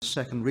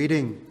second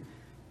reading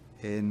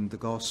in the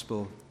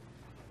Gospel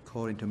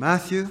according to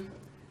Matthew,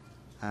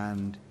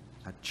 and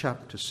at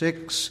chapter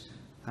 6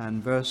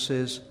 and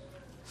verses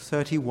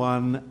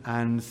 31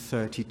 and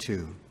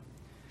 32.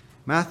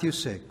 Matthew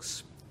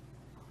 6,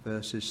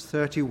 verses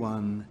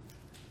 31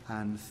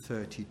 and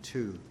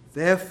 32.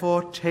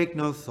 Therefore take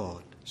no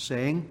thought,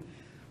 saying,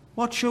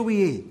 what shall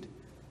we eat?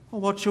 Or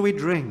what shall we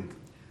drink?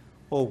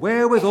 Or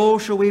wherewithal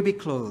shall we be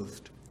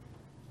clothed?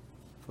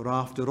 For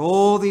after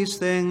all these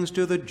things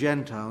do the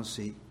Gentiles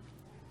seek.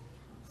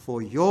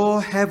 For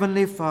your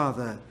heavenly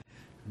Father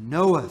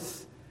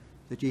knoweth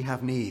that ye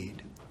have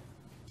need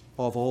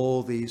of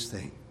all these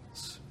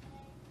things.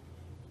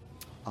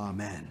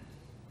 Amen.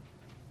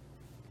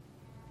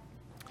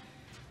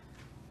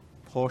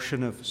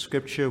 Portion of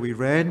Scripture we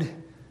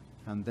read,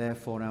 and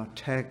therefore our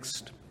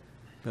text,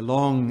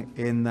 belong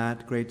in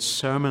that great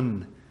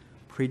sermon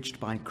preached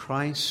by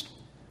Christ,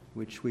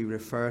 which we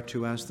refer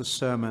to as the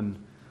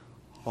Sermon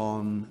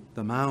on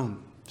the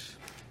Mount.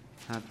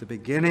 At the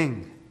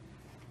beginning,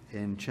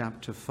 in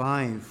chapter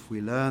 5, we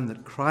learn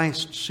that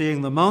Christ,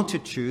 seeing the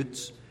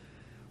multitudes,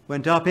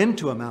 went up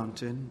into a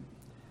mountain,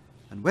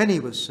 and when he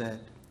was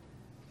set,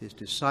 his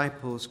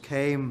disciples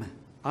came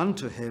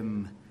unto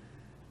him,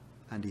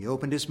 and he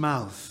opened his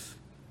mouth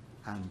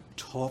and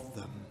taught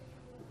them.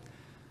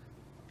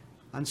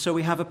 And so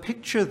we have a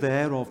picture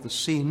there of the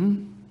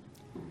scene.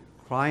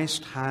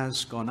 Christ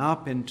has gone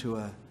up into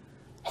a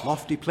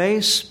lofty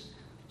place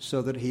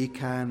so that he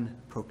can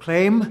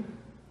proclaim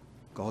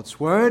God's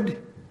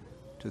word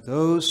to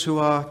those who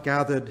are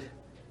gathered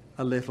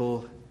a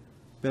little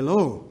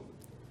below.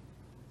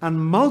 And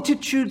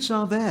multitudes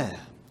are there.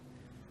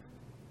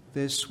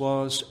 This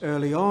was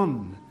early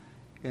on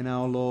in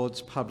our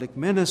Lord's public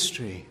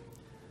ministry,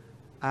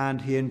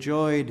 and he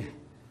enjoyed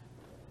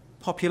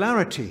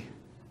popularity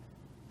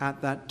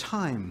at that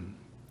time.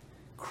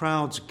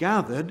 Crowds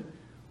gathered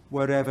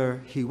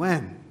wherever he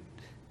went.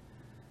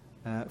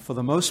 For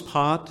the most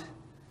part,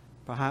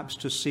 perhaps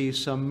to see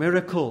some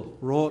miracle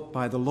wrought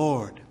by the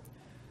Lord.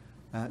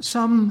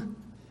 Some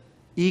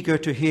eager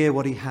to hear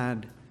what he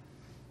had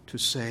to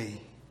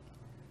say.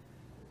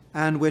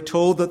 And we're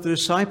told that the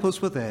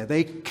disciples were there.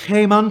 They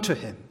came unto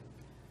him.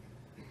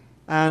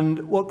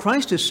 And what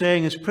Christ is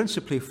saying is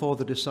principally for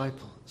the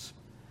disciples,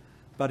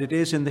 but it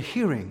is in the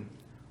hearing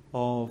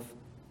of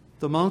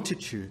the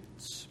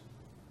multitudes.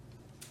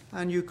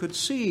 And you could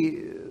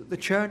see the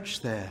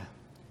church there.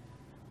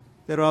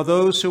 There are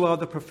those who are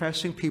the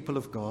professing people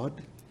of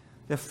God.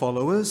 They're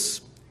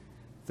followers.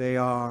 They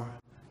are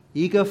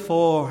eager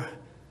for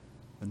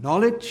the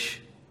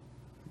knowledge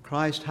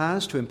Christ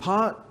has to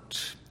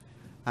impart,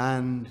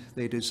 and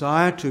they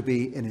desire to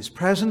be in his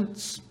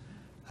presence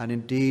and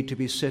indeed to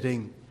be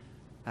sitting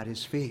at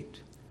his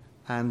feet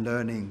and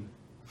learning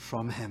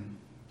from him.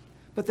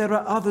 But there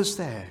are others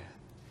there,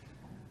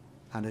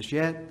 and as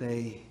yet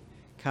they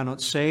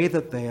cannot say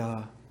that they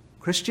are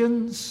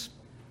Christians.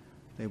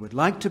 They would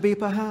like to be,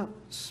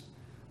 perhaps,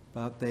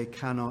 but they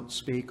cannot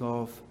speak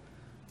of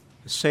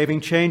a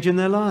saving change in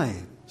their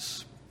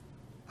lives.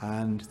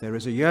 And there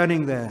is a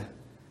yearning there,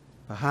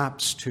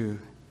 perhaps, to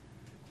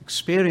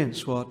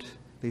experience what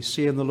they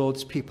see in the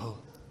Lord's people.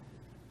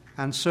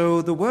 And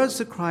so the words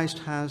that Christ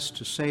has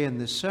to say in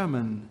this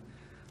sermon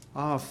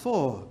are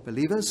for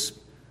believers,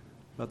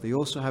 but they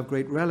also have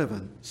great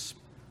relevance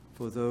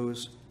for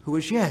those who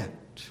as yet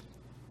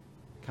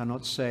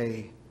cannot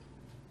say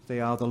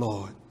they are the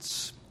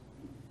Lord's.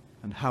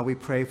 And how we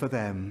pray for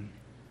them,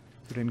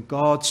 that in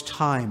God's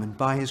time and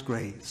by his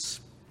grace,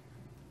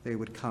 they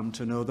would come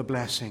to know the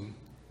blessing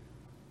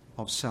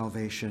of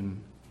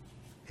salvation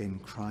in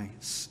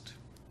Christ.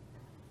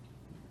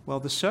 Well,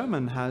 the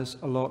sermon has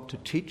a lot to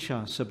teach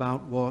us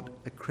about what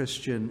a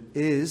Christian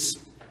is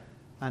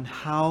and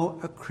how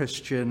a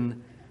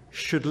Christian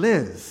should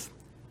live.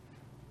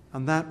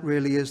 And that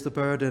really is the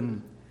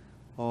burden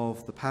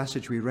of the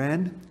passage we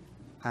read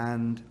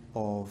and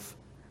of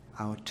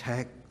our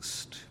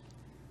text.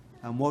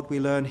 And what we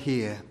learn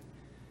here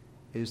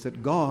is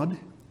that God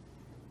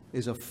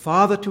is a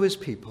father to his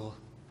people,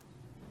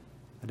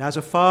 and as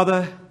a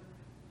father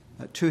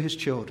to his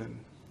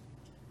children,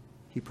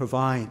 he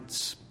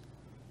provides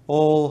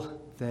all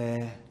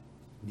their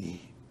need.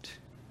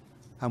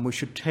 And we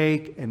should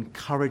take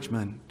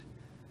encouragement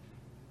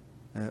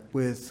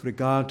with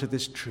regard to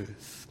this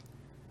truth.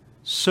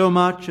 So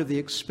much of the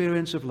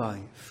experience of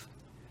life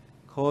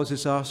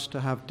causes us to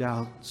have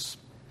doubts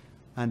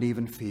and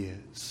even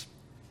fears.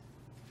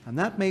 And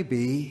that may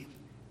be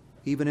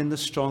even in the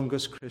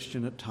strongest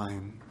Christian at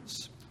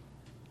times.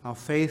 Our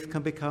faith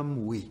can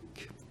become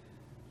weak.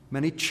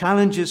 Many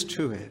challenges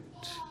to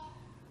it.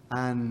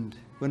 And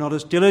we're not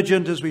as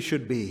diligent as we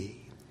should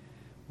be.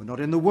 We're not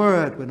in the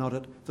Word. We're not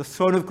at the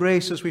throne of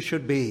grace as we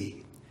should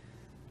be.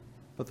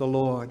 But the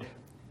Lord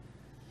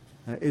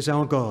is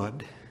our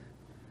God.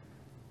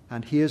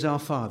 And he is our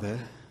Father.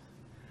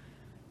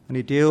 And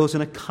he deals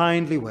in a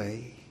kindly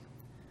way.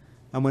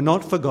 And we're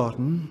not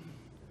forgotten.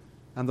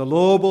 And the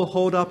Lord will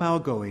hold up our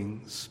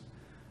goings,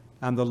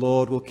 and the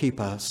Lord will keep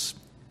us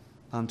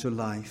unto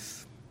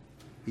life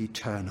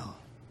eternal.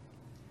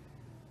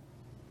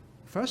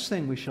 First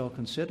thing we shall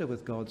consider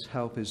with God's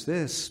help is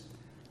this: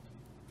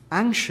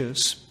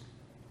 anxious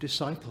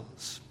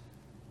disciples.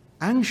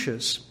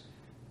 Anxious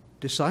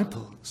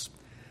disciples.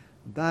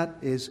 That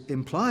is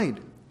implied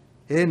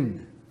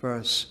in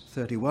verse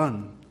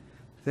 31.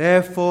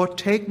 Therefore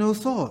take no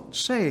thought,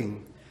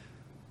 saying,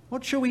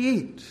 what shall we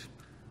eat?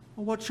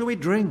 Or what shall we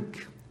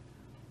drink?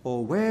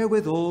 Or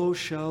wherewithal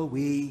shall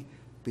we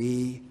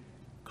be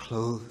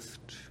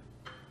clothed?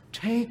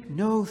 Take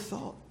no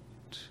thought.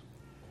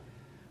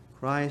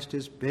 Christ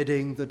is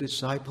bidding the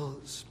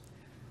disciples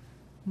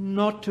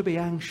not to be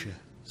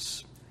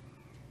anxious.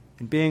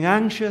 In being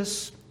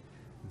anxious,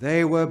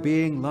 they were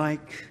being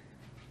like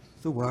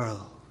the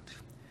world.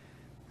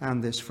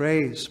 And this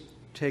phrase,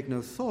 take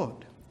no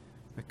thought,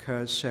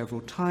 occurs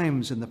several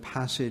times in the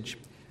passage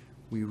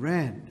we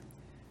read.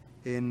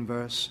 In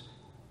verse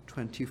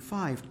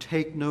 25,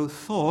 take no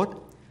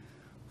thought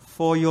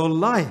for your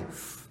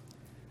life.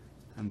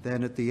 And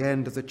then at the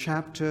end of the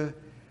chapter,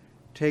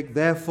 take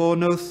therefore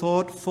no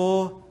thought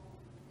for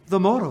the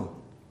morrow.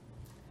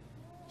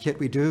 Yet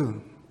we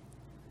do.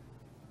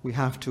 We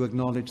have to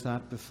acknowledge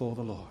that before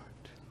the Lord.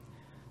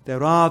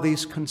 There are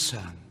these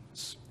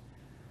concerns,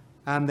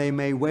 and they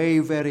may weigh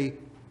very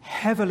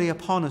heavily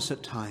upon us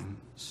at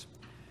times,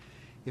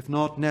 if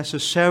not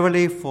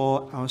necessarily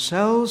for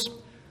ourselves,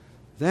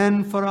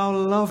 then for our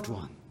loved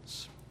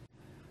ones.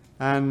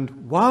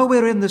 And while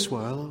we're in this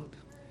world,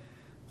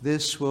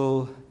 this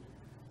will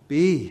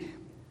be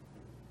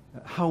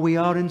how we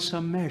are in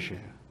some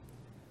measure.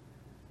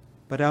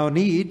 But our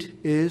need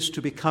is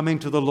to be coming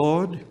to the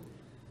Lord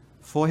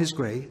for his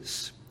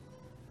grace,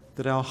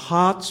 that our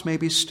hearts may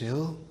be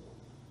still,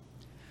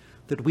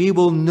 that we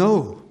will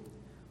know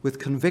with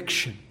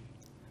conviction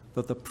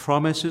that the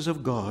promises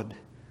of God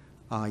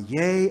are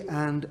yea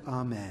and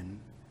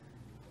amen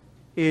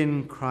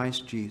in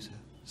Christ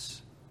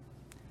Jesus.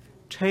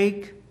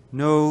 Take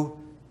no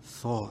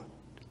thought.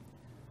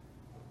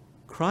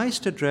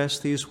 Christ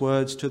addressed these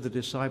words to the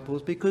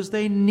disciples because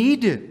they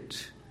needed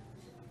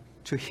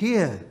to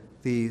hear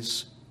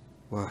these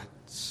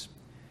words.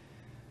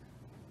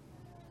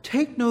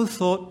 Take no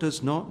thought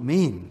does not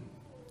mean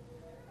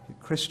that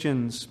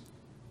Christians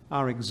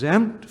are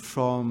exempt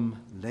from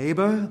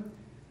labor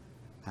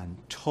and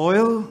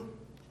toil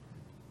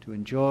to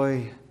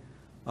enjoy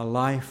a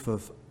life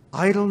of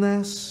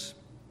idleness.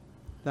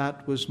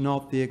 That was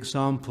not the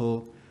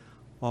example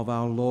of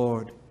our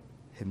Lord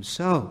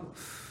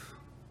himself.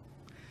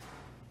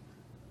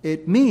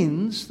 It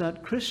means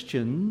that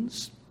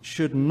Christians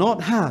should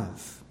not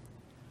have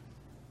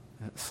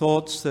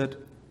thoughts that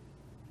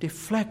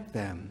deflect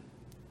them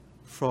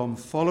from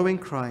following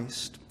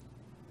Christ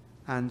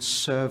and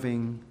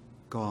serving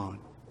God.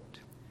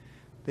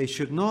 They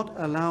should not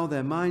allow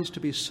their minds to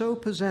be so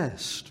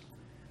possessed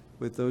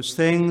with those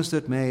things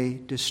that may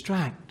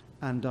distract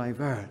and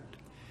divert,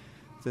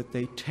 that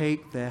they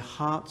take their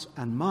hearts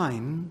and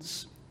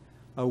minds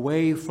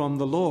away from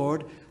the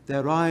Lord.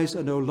 Their eyes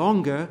are no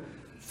longer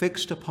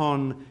fixed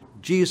upon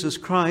Jesus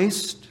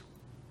Christ.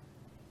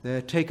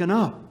 They're taken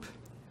up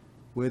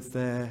with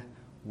their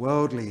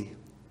worldly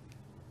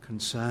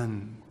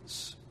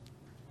concerns.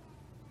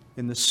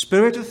 In the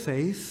spirit of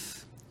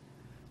faith,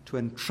 to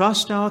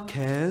entrust our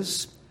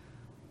cares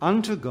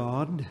unto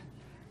God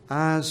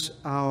as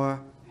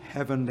our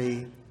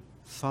heavenly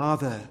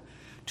Father,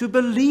 to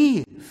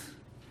believe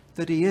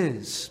that he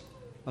is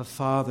a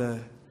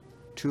Father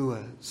to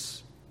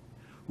us,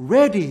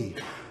 ready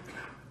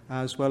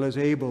as well as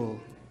able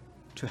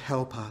to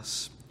help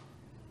us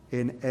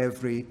in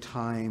every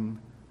time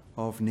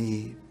of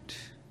need.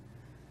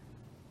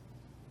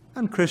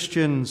 And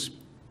Christians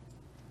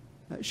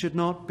should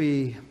not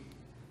be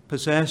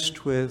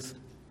possessed with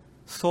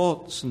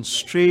thoughts and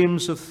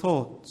streams of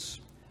thoughts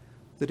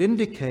that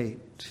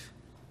indicate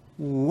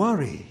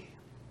worry.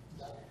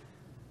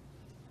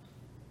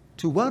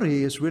 To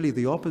worry is really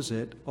the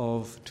opposite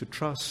of to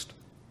trust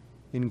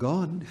in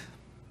God.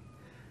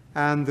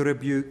 And the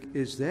rebuke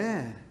is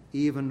there,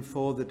 even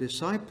for the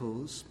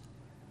disciples,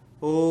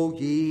 O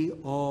ye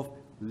of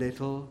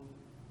little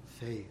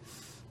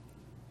faith.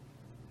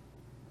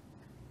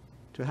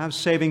 To have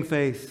saving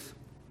faith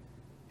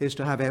is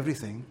to have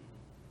everything,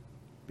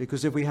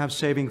 because if we have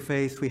saving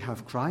faith, we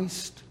have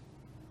Christ.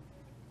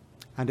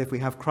 And if we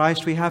have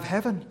Christ, we have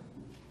heaven.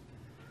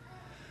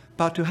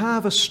 But to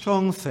have a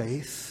strong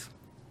faith,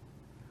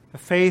 a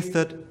faith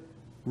that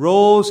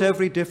rolls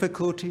every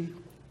difficulty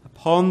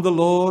upon the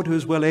Lord, who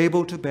is well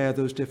able to bear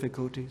those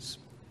difficulties,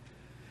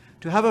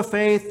 to have a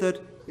faith that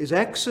is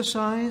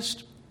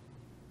exercised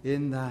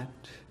in that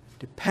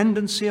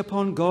dependency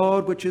upon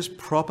God which is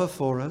proper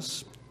for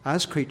us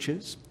as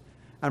creatures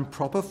and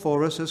proper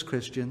for us as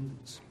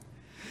Christians,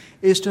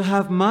 is to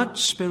have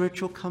much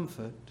spiritual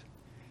comfort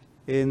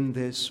in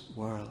this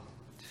world.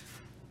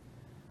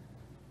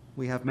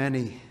 We have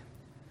many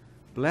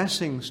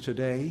blessings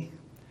today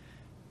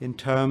in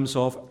terms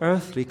of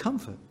earthly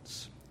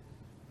comforts,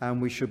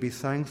 and we should be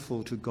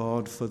thankful to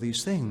God for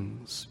these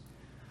things.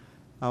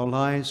 Our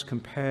lives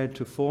compared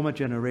to former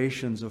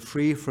generations are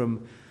free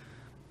from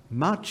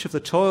much of the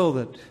toil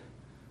that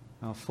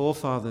our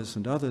forefathers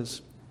and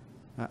others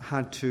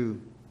had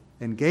to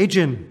engage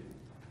in,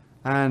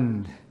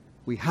 and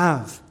we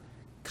have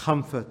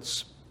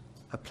comforts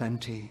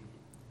aplenty.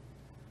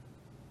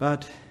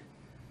 But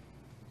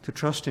to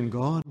trust in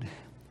God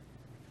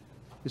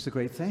is the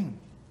great thing.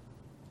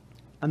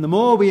 And the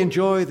more we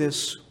enjoy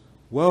this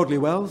worldly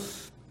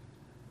wealth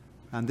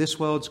and this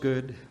world's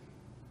good,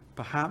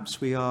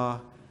 perhaps we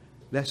are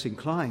less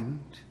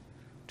inclined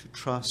to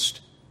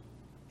trust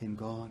in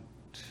God.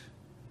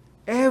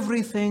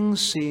 Everything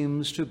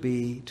seems to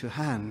be to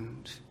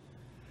hand.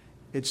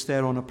 It's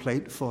there on a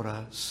plate for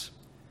us.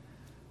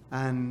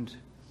 And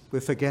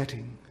we're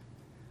forgetting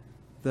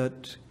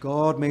that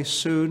God may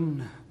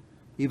soon,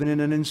 even in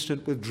an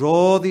instant,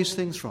 withdraw these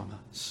things from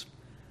us.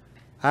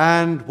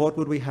 And what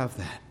would we have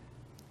then?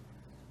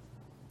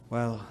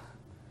 Well,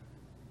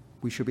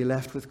 we should be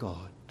left with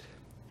God.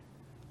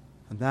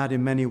 And that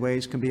in many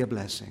ways can be a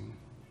blessing.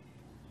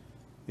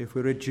 If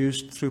we're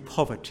reduced through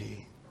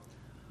poverty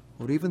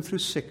or even through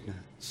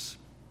sickness,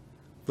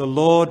 the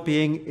Lord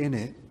being in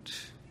it,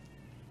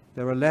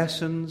 there are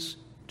lessons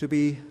to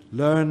be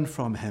learned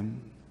from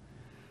him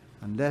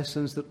and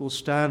lessons that will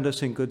stand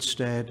us in good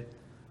stead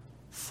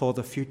for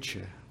the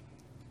future.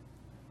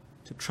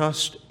 To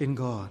trust in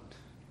God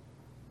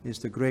is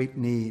the great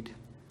need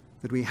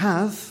that we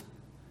have.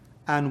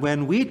 And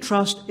when we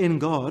trust in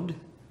God,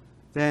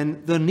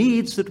 then the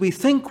needs that we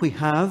think we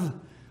have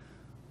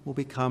will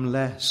become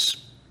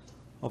less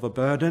of a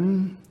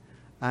burden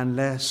and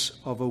less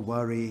of a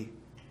worry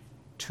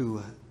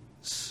to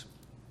us.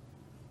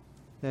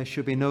 There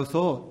should be no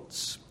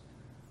thoughts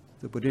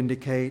that would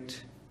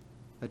indicate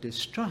a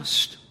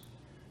distrust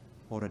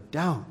or a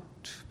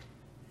doubt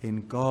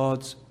in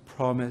God's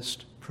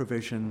promised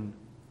provision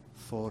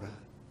for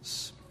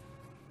us.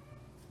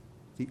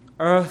 The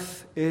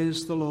earth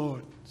is the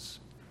Lord's,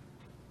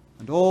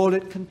 and all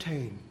it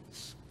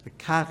contains. The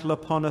cattle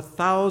upon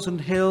 1,000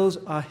 hills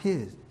are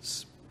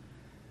his.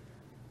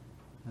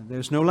 And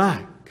there's no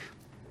lack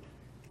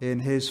in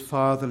his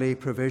fatherly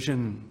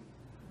provision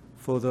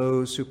for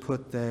those who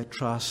put their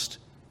trust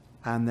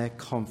and their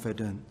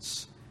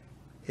confidence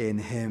in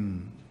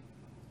him.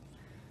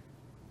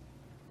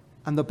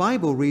 And the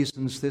Bible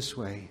reasons this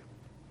way.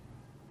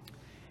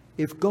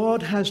 If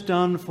God has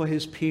done for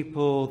his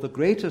people the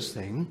greatest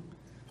thing,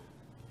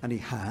 and he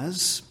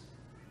has,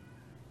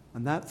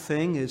 and that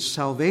thing is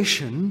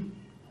salvation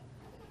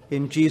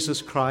in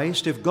Jesus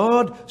Christ, if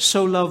God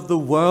so loved the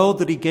world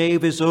that he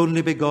gave his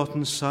only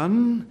begotten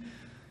Son,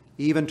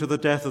 even to the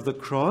death of the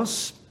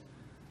cross,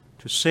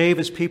 to save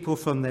his people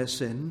from their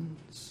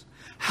sins,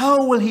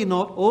 how will he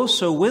not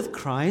also with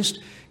Christ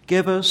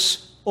give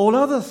us all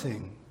other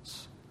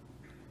things,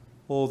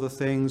 all the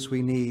things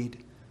we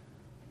need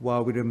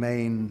while we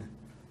remain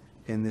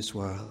in this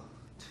world?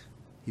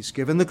 He's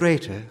given the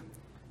greater,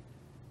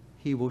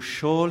 he will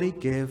surely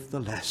give the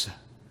lesser.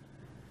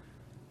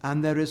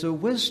 And there is a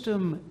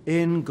wisdom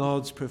in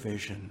God's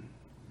provision.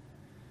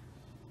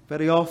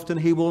 Very often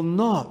he will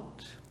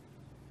not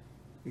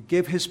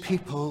give his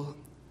people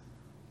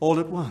all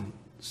at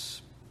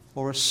once,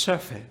 or a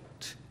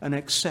surfeit, an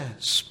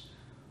excess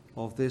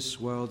of this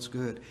world's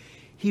good.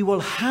 He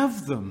will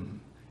have them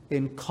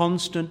in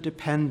constant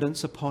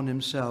dependence upon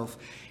himself,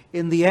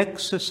 in the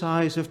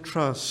exercise of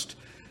trust,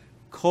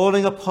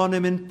 calling upon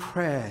him in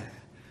prayer,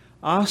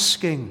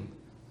 asking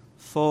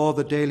for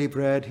the daily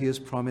bread he has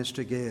promised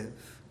to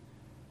give,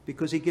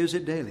 because he gives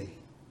it daily,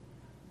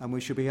 and we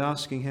should be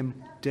asking him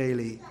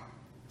daily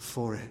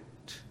for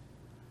it,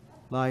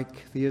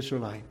 like the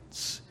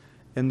Israelites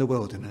in the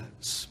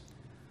wilderness,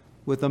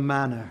 with the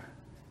manna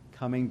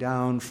coming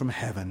down from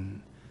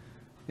heaven.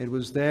 It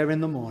was there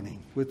in the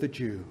morning with the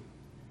dew,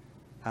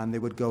 and they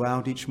would go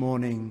out each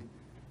morning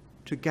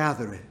to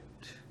gather it,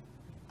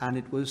 and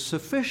it was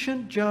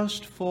sufficient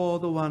just for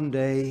the one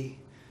day,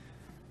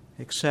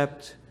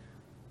 except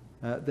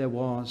there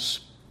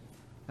was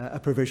a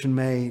provision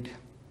made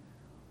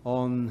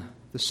on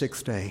the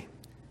sixth day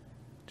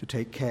to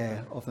take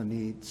care of the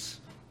needs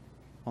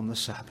on the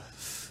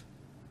Sabbath.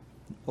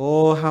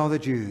 Oh, how the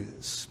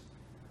Jews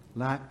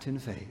lacked in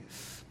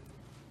faith.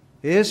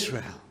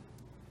 Israel,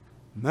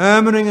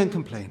 murmuring and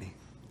complaining,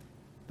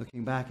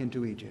 looking back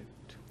into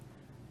Egypt,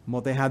 and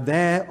what they had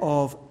there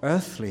of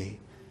earthly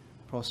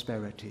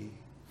prosperity,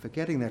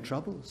 forgetting their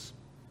troubles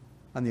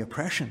and the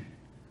oppression,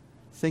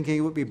 thinking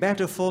it would be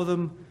better for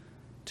them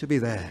to be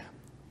there.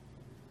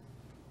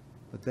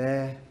 But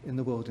there in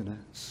the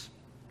wilderness,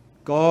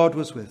 God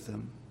was with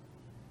them,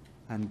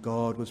 and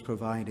God was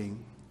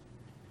providing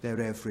their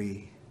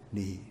every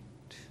need.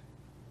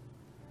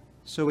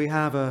 So we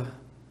have a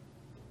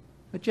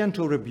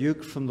gentle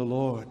rebuke from the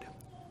Lord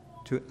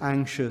to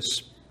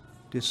anxious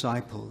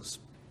disciples.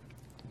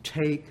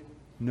 Take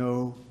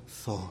no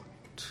thought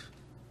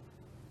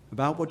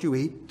about what you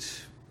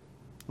eat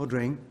or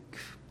drink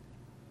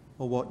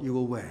or what you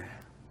will wear.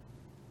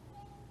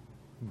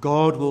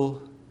 God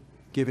will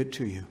give it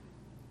to you,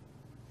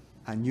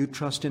 and you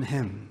trust in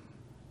him,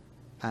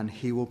 and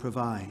he will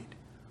provide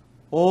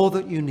all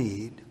that you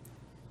need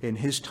in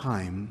his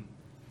time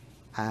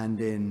and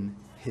in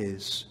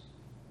his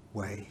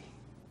way.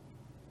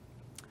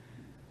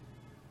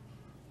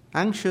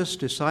 Anxious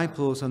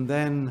disciples and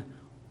then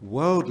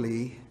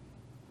worldly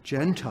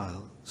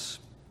Gentiles.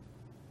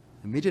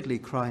 Immediately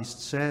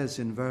Christ says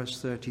in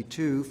verse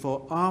 32,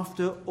 "For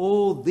after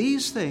all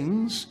these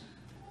things,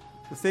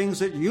 the things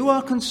that you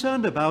are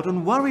concerned about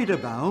and worried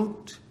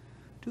about,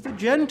 do the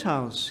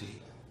Gentiles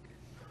seek.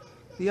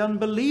 The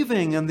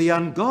unbelieving and the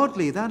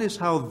ungodly, that is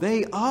how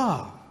they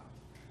are.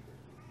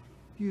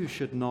 You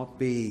should not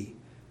be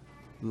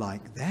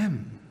like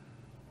them."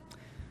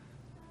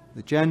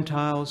 The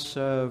Gentiles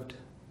served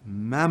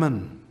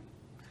mammon,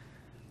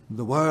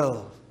 the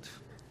world,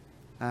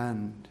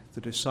 and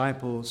the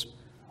disciples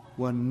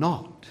were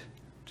not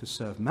to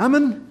serve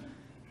mammon,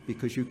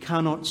 because you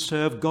cannot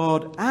serve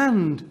God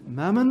and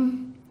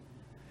mammon.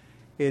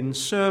 In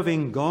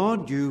serving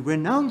God, you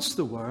renounce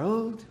the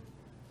world,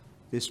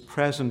 this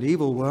present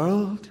evil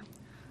world,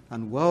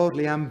 and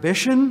worldly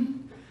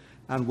ambition,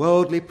 and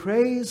worldly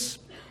praise,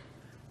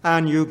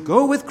 and you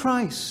go with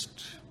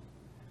Christ,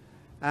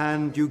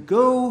 and you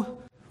go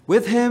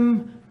with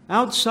him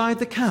outside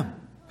the camp,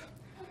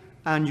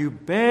 and you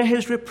bear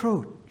his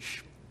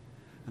reproach.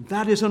 And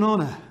that is an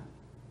honor.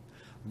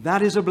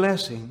 That is a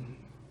blessing,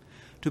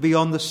 to be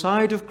on the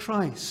side of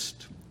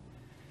Christ,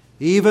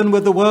 even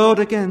with the world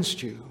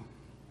against you,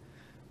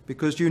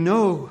 because you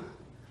know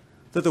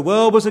that the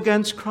world was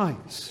against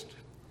Christ.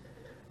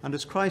 And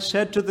as Christ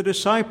said to the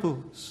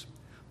disciples,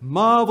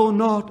 "Marvel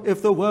not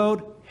if the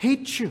world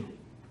hates you.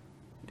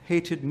 It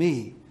hated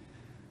me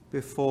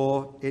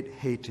before it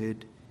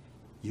hated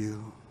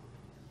you."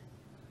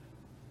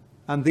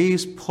 And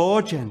these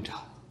poor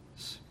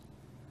Gentiles,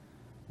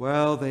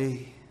 well,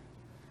 they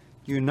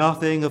knew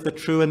nothing of the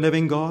true and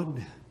living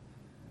God.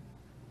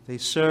 They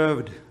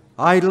served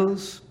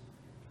idols,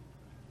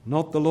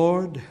 not the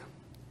Lord.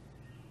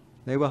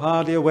 They were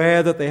hardly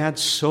aware that they had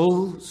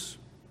souls,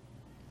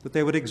 that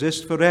they would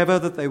exist forever,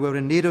 that they were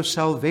in need of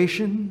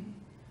salvation.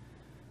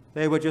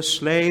 They were just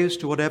slaves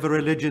to whatever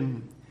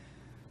religion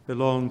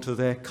belonged to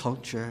their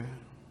culture,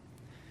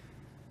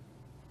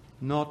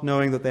 not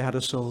knowing that they had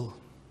a soul.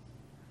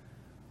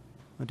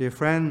 My dear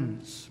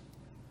friends,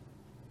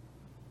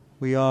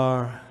 we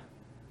are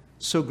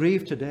so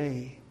grieved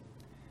today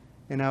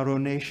in our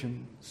own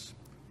nations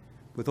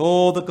with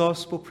all the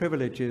gospel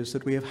privileges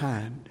that we have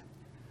had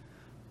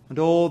and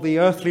all the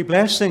earthly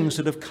blessings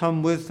that have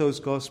come with those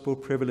gospel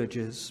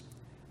privileges,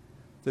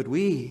 that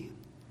we,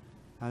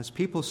 as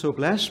people so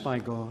blessed by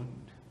God,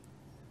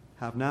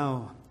 have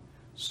now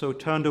so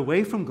turned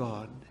away from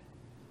God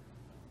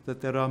that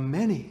there are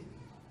many,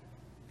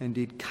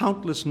 indeed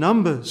countless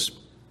numbers,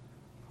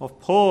 of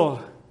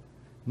poor,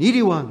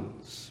 needy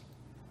ones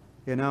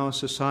in our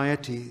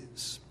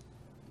societies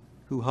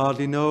who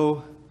hardly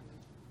know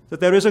that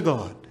there is a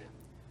God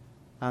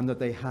and that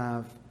they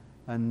have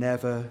a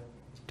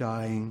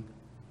never-dying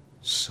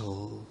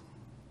soul.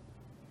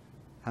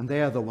 And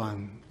they are the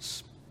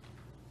ones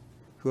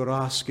who are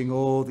asking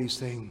all these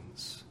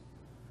things.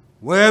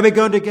 Where are we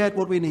going to get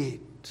what we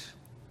need?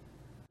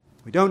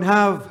 We don't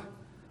have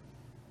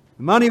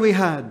the money we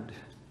had.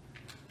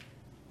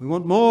 We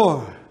want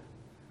more.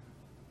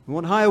 We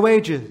want higher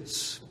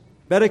wages,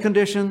 better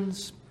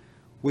conditions.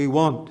 We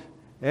want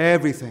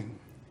everything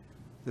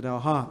that our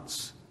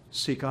hearts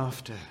seek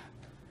after,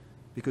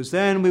 because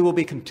then we will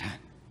be content.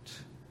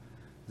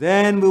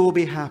 Then we will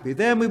be happy.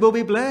 Then we will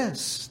be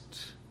blessed.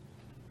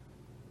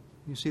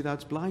 You see,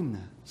 that's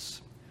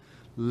blindness.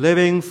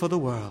 Living for the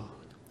world,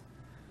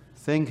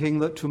 thinking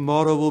that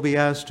tomorrow will be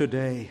as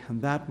today,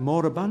 and that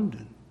more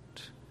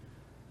abundant.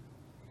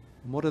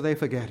 And what are they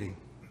forgetting?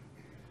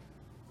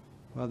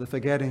 Well, they're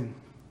forgetting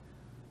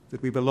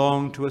that we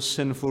belong to a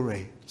sinful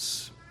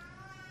race.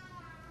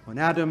 When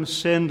Adam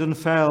sinned and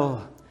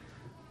fell,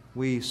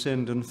 we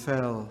sinned and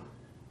fell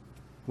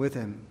with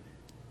him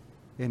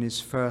in his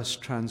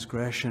first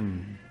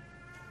transgression.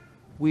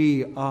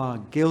 We are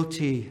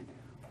guilty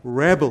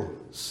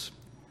rebels.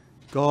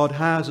 God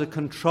has a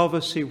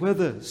controversy with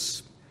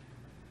us.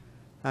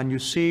 And you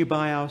see,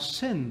 by our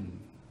sin,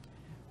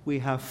 we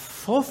have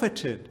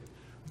forfeited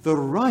the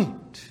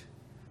right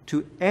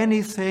to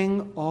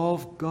anything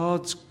of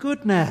God's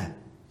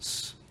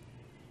goodness.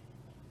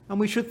 And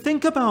we should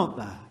think about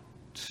that.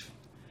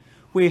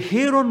 We're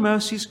here on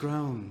mercy's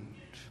ground.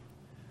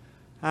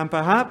 And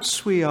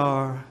perhaps we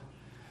are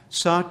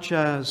such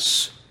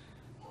as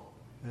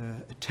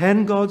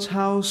attend God's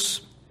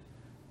house,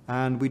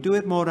 and we do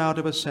it more out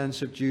of a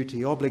sense of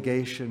duty,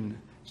 obligation.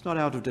 It's not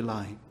out of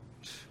delight.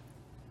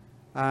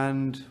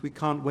 And we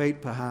can't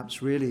wait,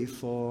 perhaps, really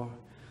for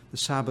the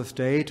Sabbath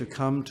day to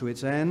come to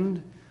its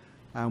end,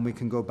 and we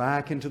can go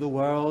back into the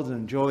world and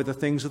enjoy the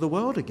things of the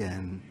world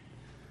again.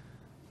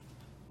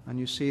 And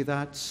you see,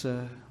 that's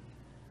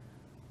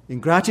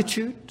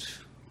ingratitude,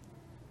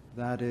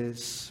 that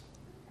is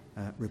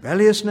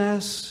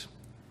rebelliousness,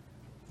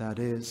 that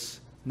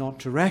is not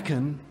to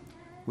reckon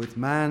with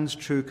man's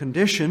true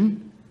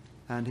condition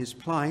and his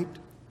plight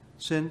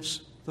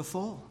since the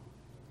fall.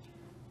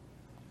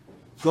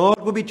 God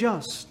will be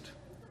just.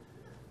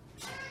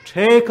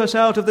 Take us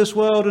out of this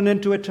world and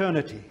into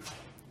eternity.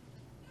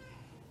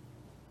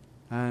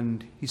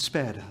 and he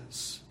spared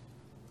us.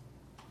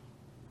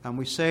 And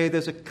we say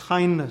there's a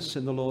kindness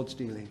in the Lord's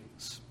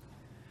dealings,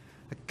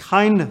 a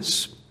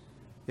kindness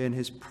in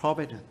his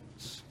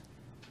providence,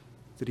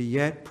 that he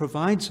yet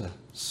provides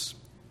us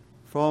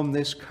from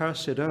this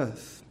cursed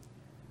earth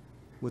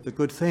with the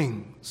good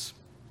things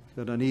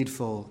that are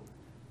needful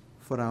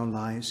for our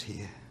lives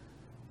here.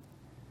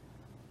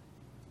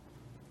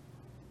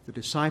 The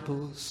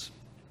disciples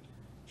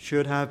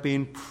should have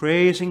been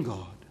praising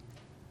God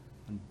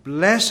and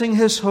blessing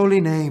his holy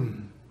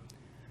name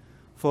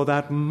for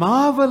that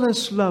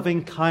marvelous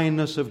loving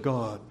kindness of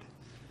God,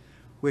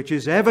 which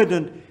is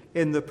evident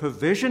in the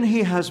provision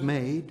he has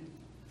made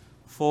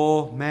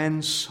for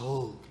men's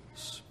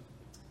souls.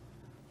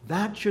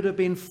 That should have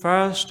been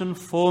first and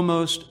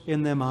foremost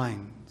in their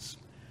minds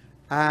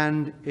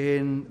and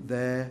in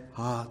their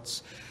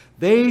hearts.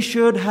 They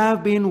should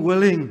have been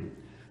willing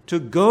to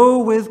go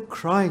with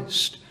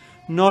Christ,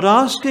 not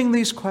asking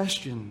these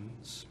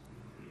questions,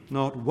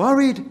 not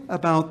worried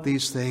about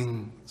these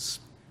things.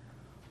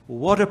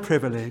 What a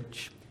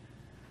privilege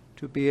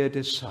to be a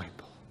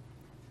disciple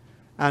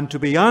and to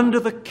be under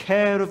the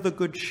care of the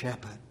Good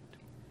Shepherd,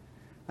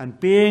 and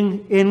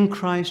being in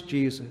Christ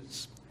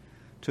Jesus,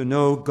 to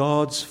know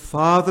God's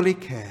fatherly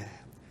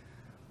care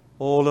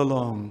all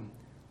along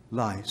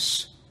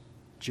life's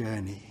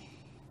journey.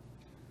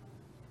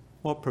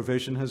 What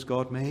provision has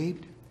God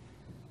made?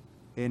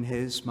 In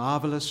his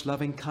marvelous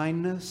loving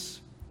kindness,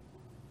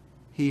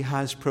 he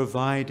has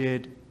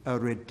provided a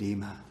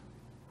Redeemer.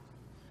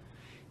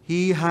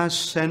 He has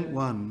sent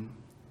one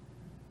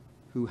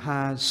who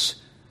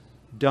has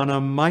done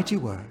a mighty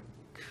work.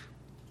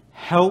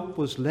 Help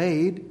was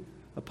laid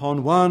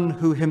upon one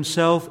who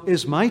himself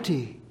is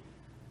mighty,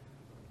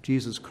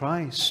 Jesus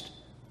Christ,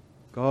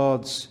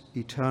 God's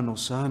eternal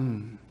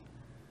Son.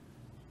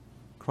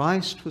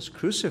 Christ was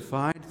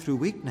crucified through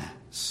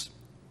weakness.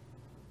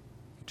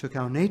 He took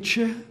our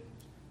nature,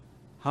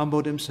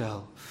 humbled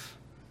himself,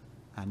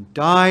 and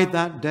died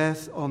that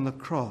death on the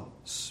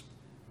cross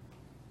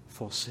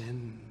for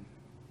sin.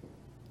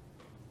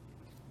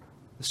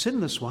 The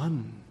sinless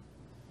one,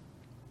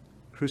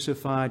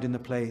 crucified in the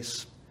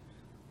place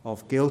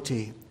of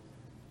guilty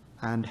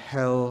and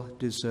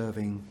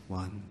hell-deserving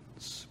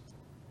ones.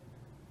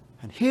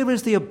 And here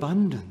is the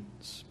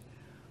abundance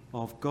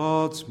of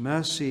God's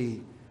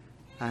mercy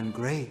and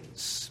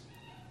grace.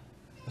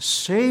 A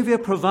Savior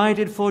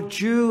provided for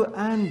Jew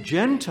and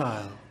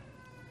Gentile,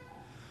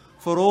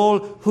 for all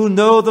who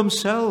know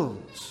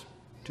themselves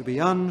to be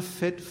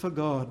unfit for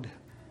God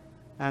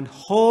and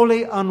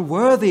wholly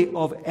unworthy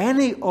of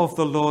any of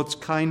the Lord's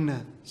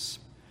kindness,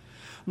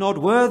 not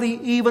worthy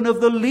even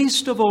of the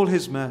least of all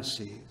his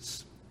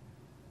mercies.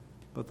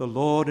 But the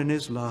Lord in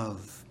his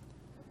love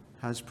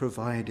has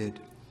provided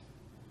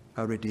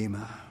a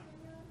Redeemer.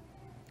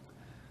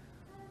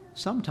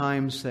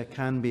 Sometimes there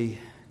can be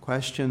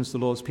questions the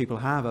Lord's people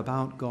have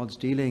about God's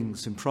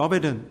dealings in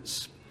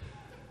providence.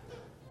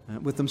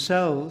 With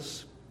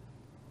themselves,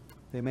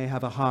 they may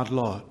have a hard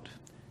lot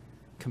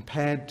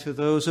compared to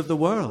those of the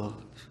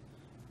world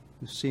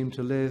who seem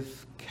to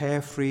live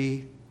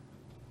carefree,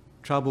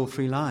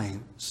 trouble-free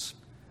lives.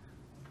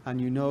 And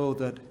you know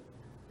that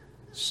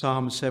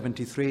Psalm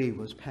 73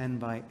 was penned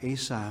by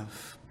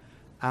Asaph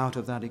out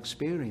of that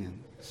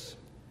experience.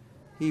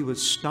 He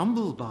was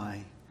stumbled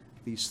by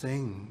these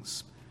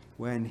things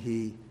when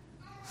he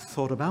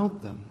thought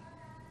about them.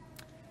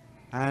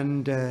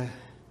 And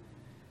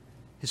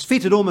his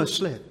feet had almost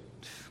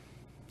slipped.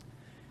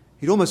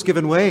 He'd almost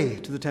given way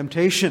to the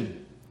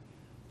temptation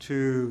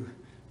to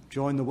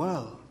join the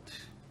world,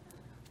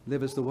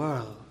 live as the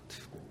world.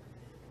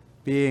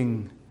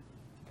 Being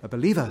a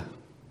believer,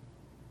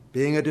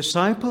 being a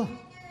disciple,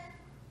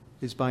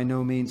 is by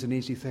no means an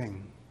easy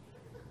thing.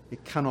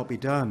 It cannot be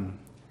done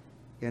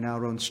in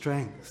our own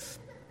strength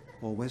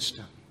or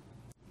wisdom.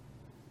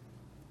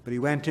 But he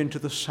went into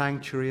the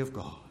sanctuary of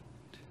God,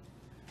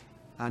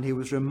 and he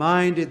was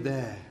reminded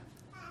there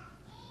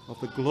of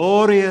the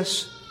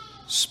glorious,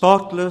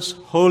 spotless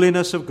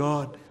holiness of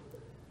God,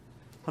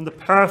 and the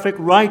perfect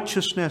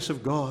righteousness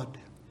of God,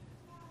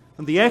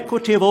 and the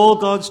equity of all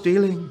God's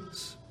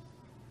dealings,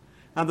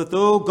 and that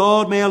though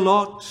God may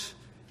allot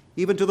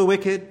even to the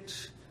wicked,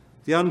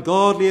 the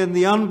ungodly and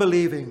the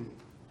unbelieving,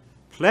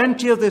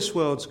 plenty of this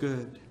world's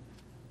good,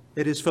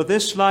 it is for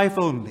this life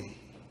only.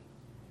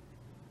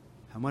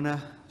 And when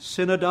a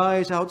sinner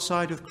dies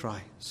outside of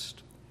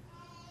Christ,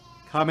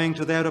 coming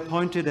to their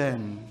appointed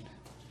end,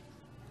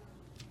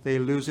 they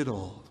lose it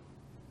all.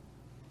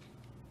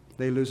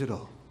 They lose it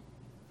all.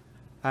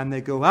 And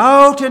they go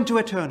out into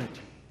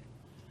eternity.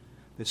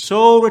 The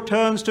soul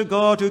returns to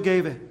God who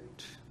gave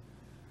it.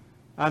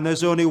 And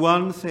there's only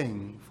one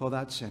thing for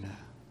that sinner: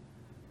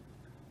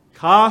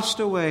 cast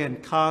away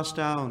and cast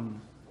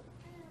down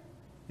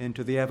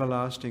into the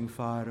everlasting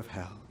fire of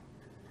hell.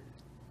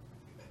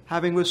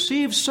 Having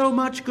received so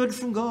much good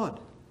from God,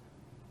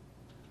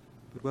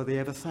 but were they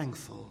ever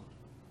thankful?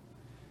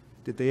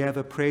 Did they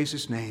ever praise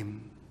his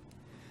name?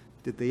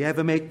 Did they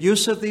ever make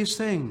use of these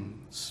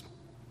things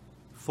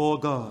for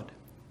God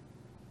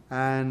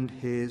and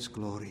his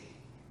glory?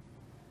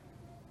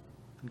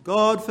 And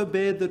God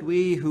forbid that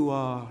we who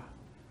are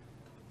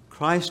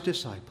Christ's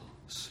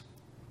disciples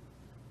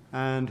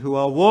and who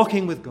are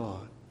walking with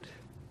God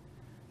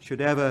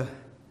should ever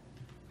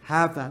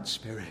have that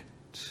spirit.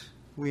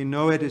 We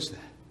know it is there,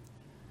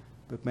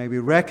 but may we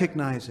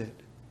recognize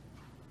it.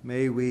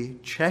 May we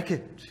check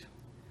it.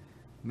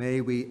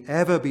 May we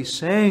ever be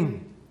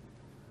saying,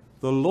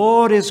 "The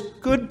Lord is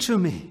good to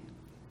me."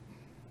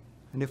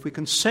 And if we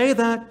can say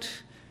that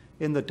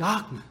in the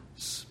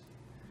darkness,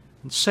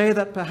 and say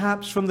that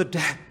perhaps from the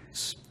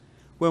depths,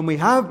 when we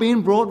have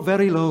been brought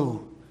very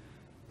low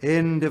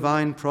in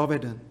divine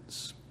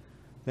providence,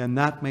 then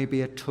that may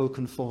be a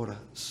token for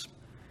us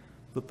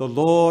that the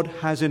Lord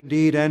has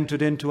indeed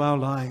entered into our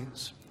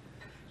lives,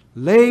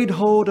 laid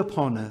hold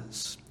upon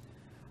us,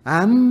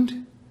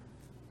 and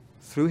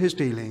through his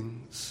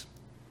dealings,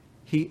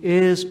 he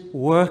is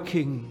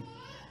working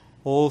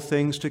all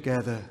things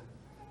together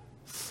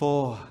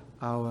for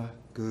our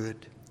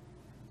good.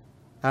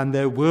 And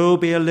there will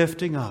be a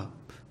lifting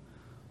up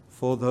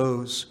for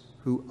those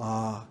who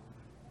are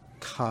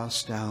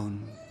cast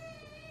down.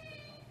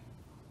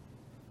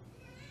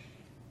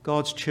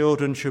 God's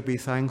children should be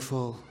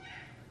thankful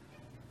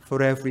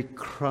for every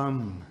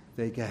crumb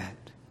they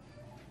get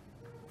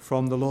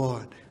from the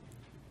Lord.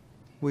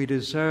 We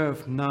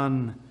deserve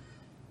none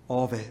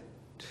of it.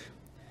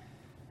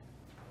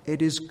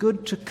 It is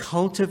good to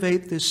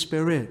cultivate this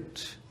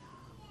spirit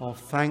of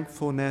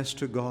thankfulness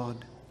to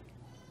God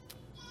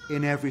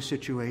in every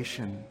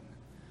situation.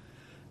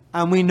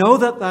 And we know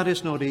that that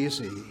is not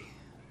easy.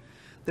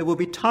 There will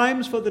be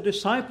times for the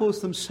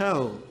disciples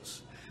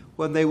themselves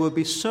when they will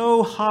be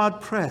so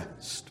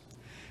hard-pressed,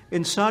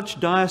 in such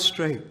dire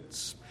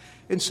straits,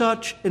 in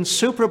such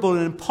insuperable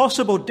and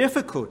impossible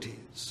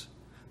difficulties,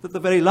 that the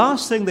very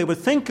last thing they would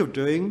think of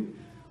doing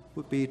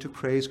would be to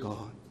praise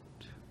God.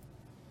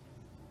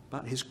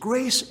 But his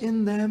grace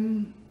in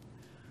them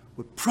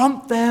would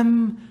prompt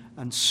them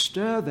and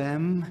stir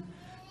them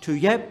to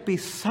yet be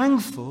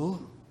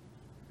thankful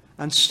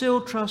and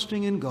still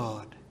trusting in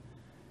God,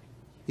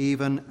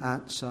 even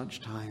at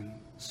such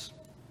times.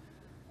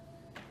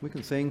 We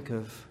can think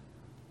of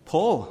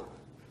Paul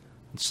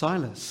and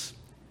Silas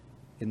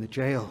in the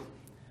jail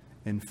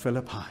in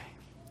Philippi,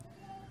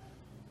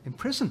 in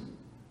prison,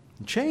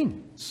 in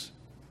chains,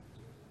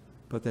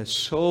 but their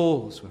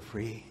souls were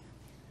free.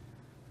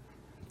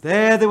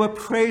 There they were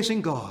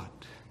praising God,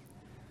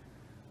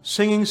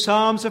 singing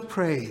psalms of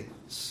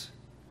praise.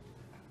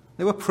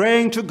 They were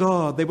praying to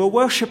God. They were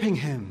worshiping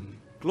him,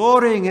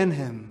 glorying in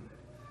him,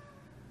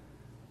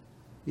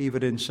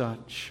 even in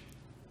such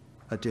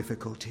a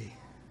difficulty.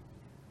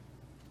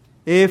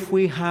 If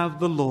we have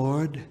the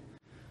Lord,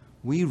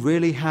 we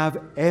really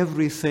have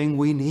everything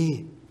we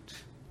need.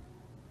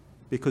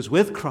 Because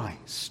with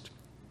Christ,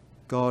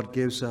 God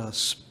gives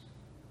us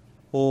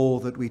all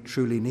that we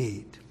truly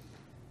need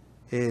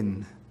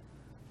in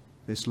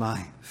this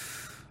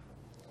life.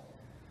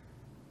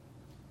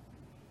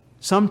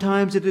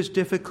 Sometimes it is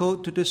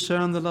difficult to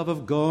discern the love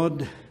of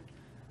God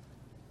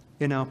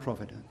in our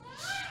providence.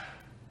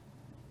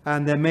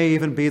 And there may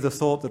even be the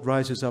thought that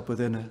rises up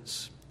within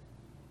us,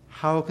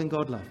 how can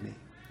God love me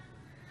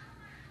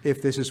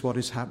if this is what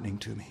is happening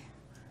to me?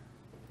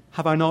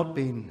 Have I not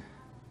been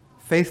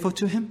faithful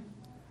to him?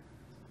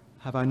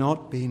 Have I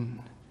not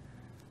been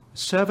a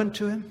servant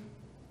to him?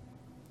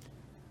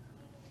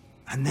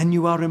 And then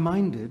you are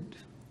reminded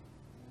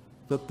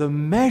that the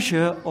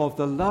measure of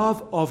the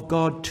love of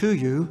God to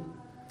you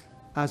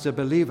as a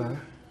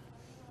believer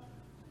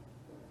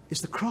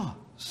is the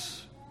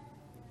cross.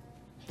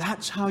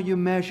 That's how you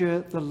measure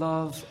the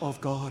love of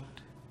God.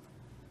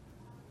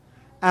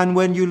 And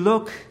when you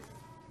look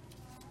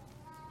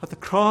at the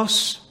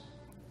cross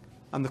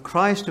and the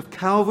Christ of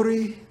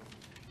Calvary,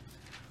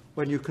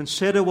 when you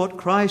consider what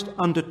Christ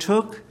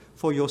undertook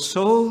for your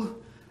soul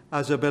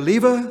as a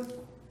believer,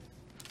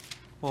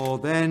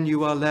 then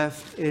you are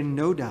left in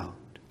no doubt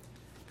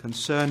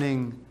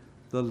concerning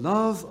the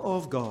love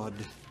of God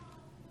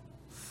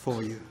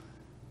for you.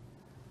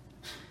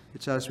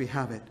 It's as we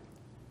have it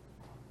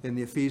in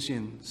the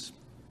Ephesians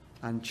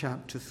and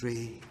chapter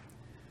 3,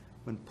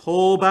 when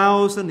Paul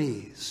bows the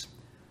knees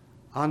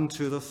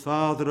unto the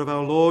Father of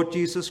our Lord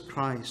Jesus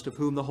Christ, of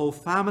whom the whole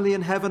family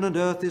in heaven and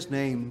earth is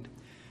named.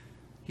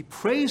 He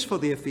prays for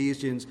the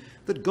Ephesians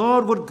that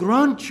God would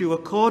grant you,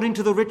 according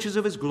to the riches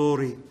of his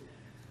glory,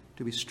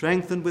 to be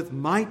strengthened with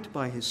might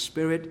by his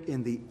Spirit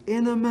in the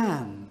inner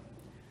man,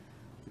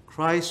 that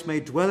Christ may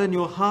dwell in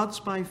your hearts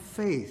by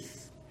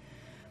faith,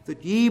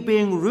 that ye,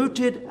 being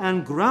rooted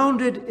and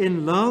grounded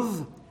in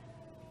love,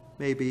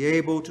 may be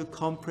able to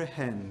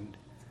comprehend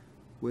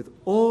with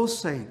all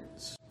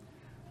saints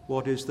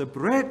what is the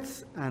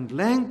breadth and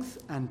length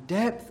and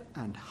depth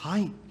and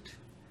height,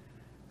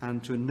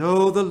 and to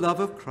know the love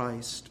of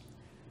Christ,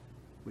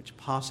 which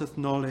passeth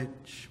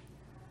knowledge,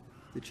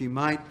 that ye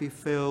might be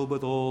filled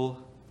with all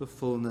the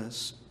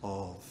fullness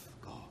of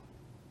God.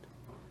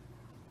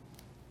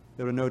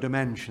 There are no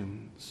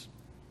dimensions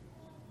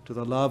to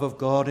the love of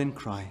God in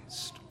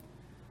Christ,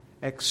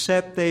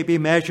 except they be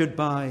measured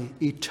by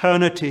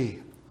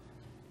eternity,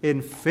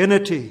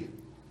 infinity,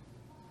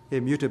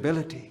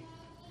 immutability.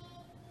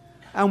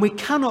 And we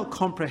cannot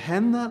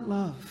comprehend that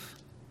love.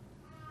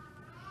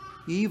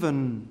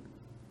 Even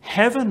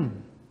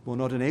heaven will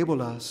not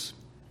enable us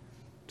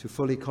to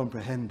fully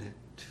comprehend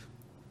it.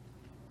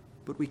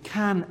 But we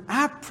can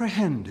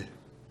apprehend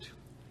it.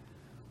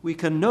 We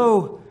can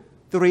know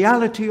the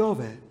reality of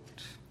it.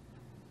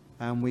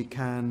 And we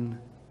can,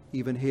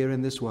 even here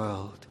in this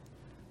world,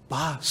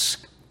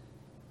 bask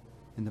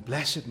in the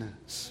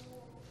blessedness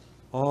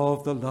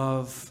of the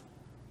love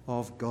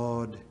of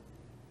God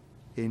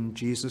in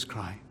Jesus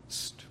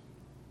Christ.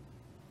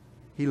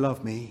 He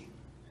loved me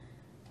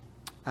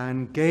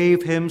and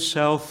gave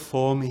himself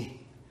for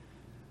me,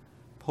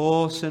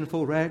 poor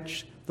sinful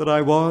wretch that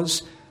I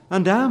was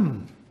and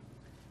am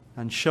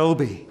and shall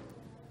be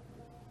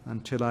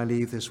until I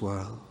leave this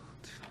world.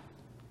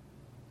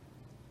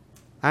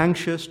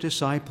 Anxious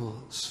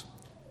disciples,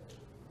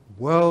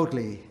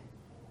 worldly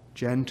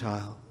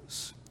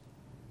Gentiles,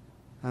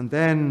 and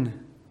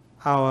then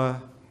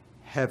our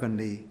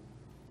heavenly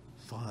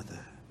Father.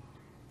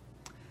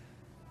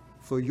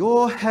 For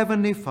your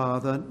heavenly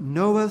Father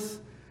knoweth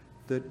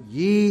that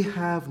ye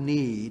have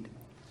need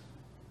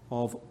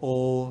of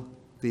all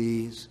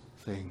these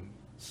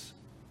things: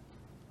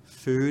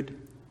 food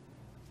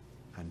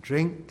and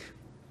drink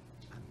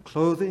and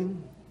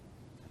clothing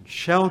and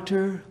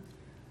shelter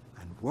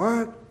and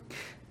work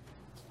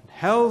and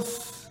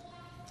health,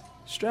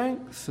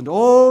 strength, and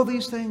all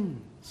these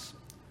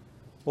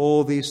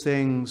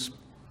things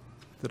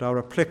that are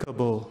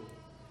applicable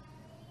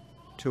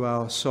to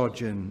our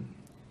sojourn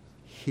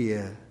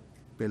here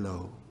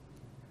below.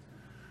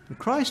 And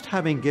Christ,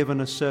 having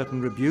given a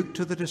certain rebuke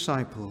to the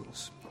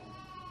disciples,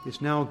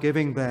 is now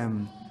giving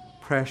them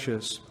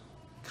precious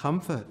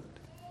comfort.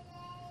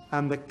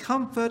 And the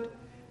comfort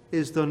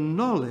is the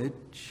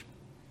knowledge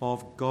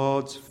of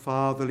God's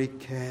fatherly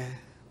care.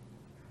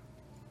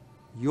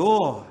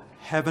 Your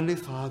heavenly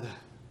Father,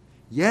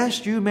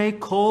 yes, you may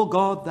call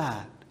God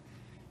that,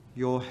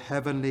 your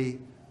heavenly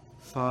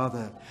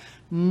Father,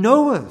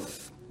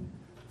 knoweth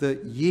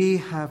that ye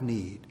have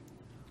need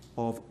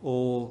of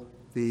all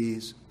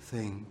these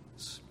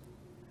things.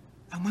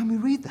 And when we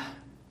read that,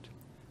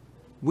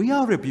 we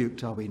are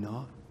rebuked, are we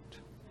not?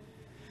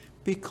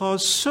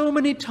 Because so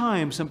many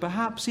times, and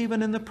perhaps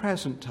even in the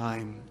present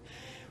time,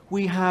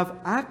 we have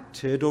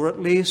acted, or at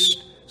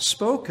least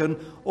spoken,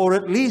 or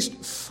at least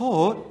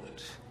thought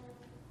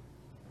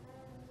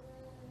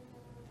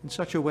in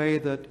such a way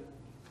that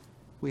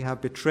we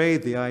have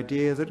betrayed the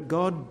idea that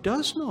God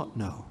does not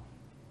know,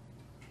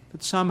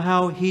 that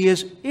somehow he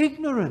is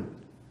ignorant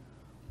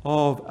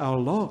of our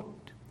lot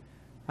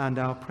and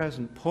our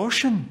present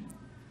portion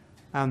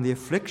and the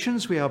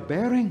afflictions we are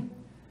bearing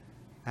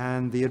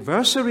and the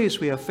adversaries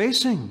we are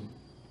facing.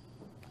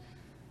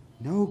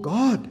 No,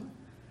 God,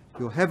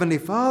 your heavenly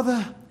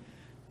Father,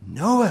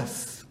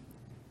 knoweth.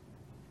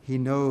 He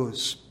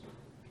knows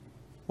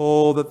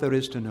all that there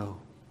is to know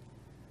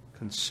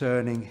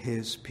concerning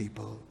his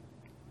people.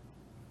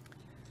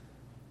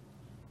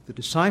 The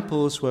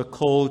disciples were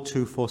called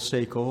to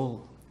forsake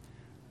all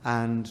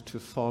and to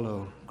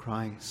follow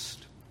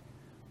Christ.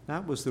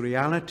 That was the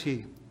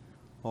reality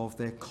of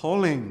their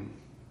calling.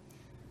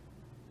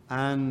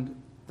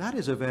 And that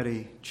is a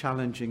very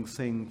challenging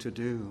thing to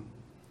do.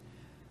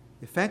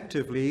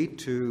 Effectively,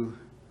 to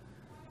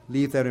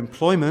leave their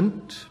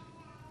employment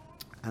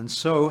and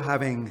so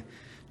having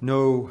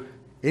no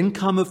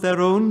income of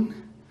their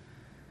own,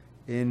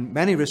 in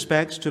many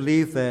respects to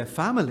leave their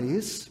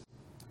families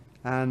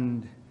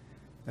and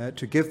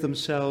to give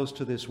themselves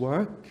to this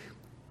work,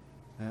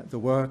 the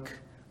work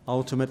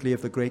ultimately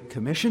of the Great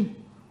Commission,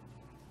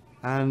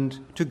 and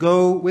to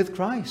go with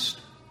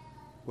Christ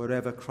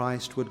wherever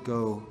Christ would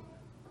go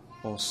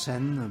or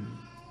send them.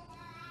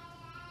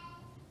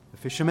 The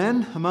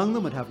fishermen among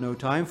them would have no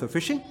time for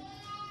fishing.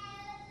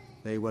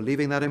 They were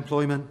leaving that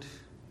employment.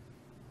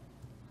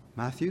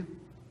 Matthew,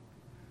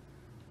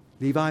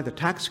 Levi, the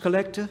tax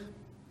collector,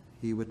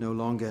 he would no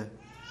longer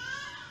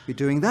be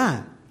doing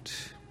that.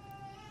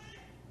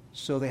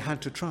 So they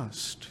had to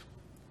trust.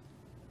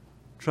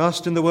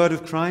 Trust in the word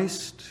of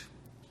Christ.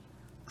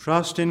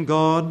 Trust in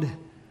God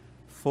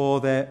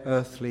for their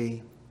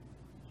earthly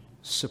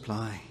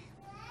supply.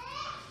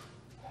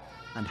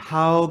 And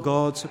how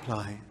God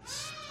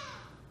supplies.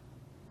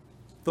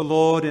 The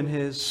Lord, in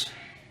his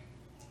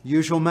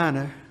usual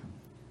manner,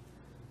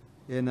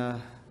 in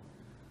a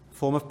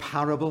form of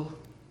parable,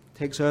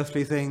 takes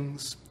earthly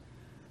things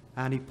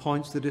and he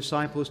points the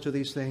disciples to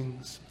these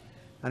things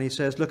and he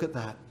says, look at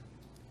that.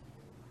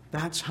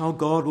 That's how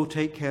God will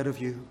take care of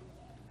you.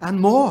 And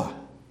more.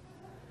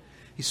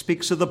 He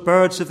speaks of the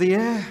birds of the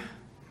air.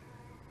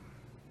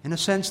 In a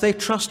sense, they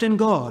trust in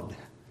God.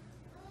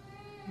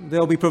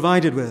 They'll be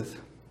provided with.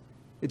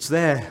 It's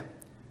there.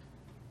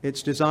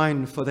 It's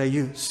designed for their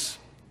use.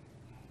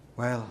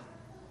 Well,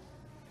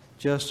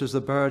 just as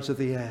the birds of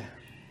the air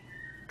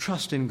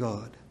trust in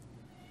God,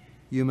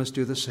 you must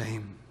do the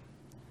same.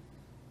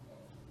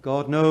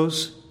 God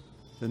knows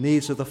the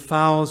needs of the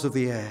fowls of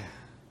the air.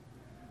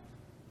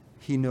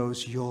 He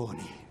knows your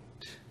need.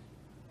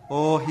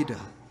 Oh, he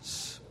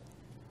does.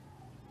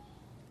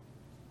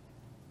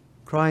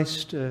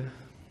 Christ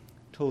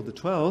told the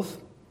 12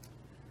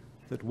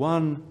 that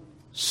one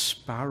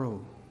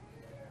sparrow,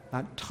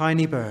 that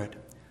tiny bird,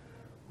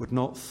 would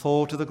not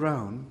fall to the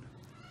ground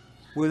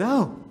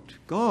without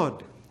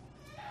God,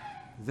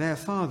 their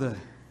Father.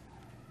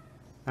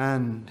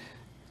 And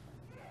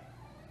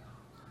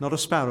not a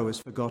sparrow is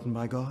forgotten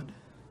by God.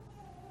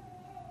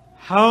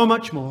 How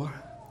much more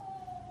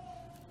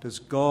does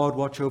God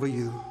watch over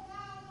you,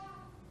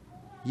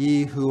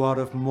 ye who are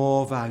of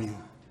more value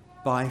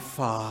by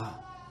far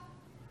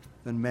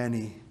than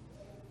many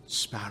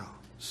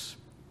sparrows?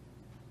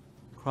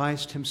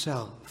 Christ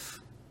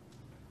himself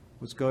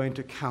was going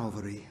to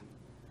Calvary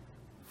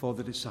for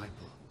the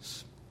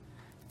disciples.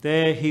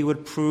 There he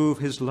would prove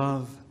his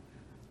love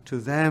to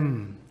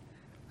them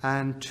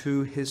and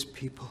to his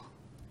people,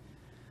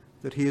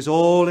 that he is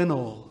all in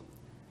all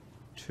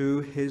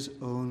to his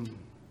own.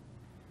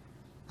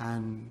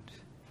 And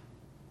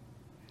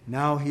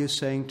now he is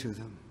saying to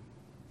them,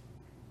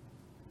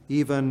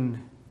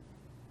 even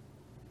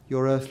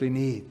your earthly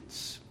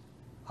needs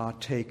are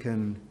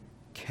taken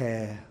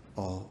care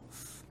of.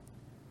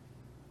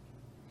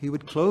 He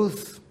would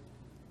clothe,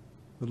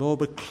 the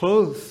Lord would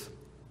clothe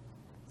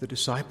the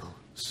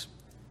disciples.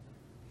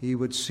 He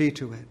would see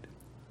to it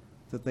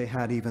that they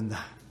had even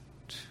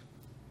that.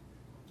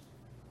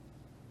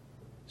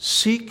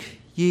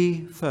 Seek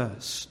ye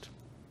first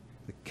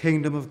the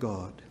kingdom of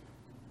God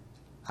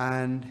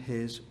and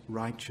his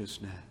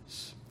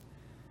righteousness.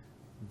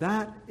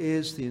 That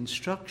is the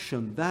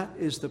instruction, that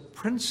is the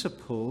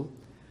principle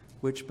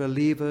which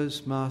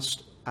believers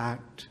must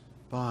act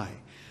by.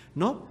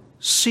 Not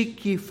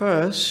seek ye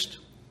first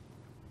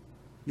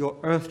your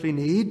earthly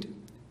need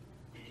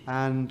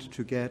and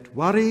to get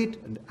worried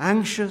and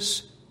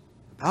anxious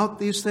about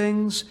these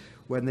things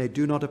when they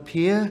do not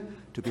appear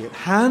to be at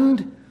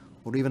hand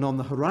or even on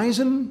the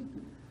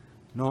horizon,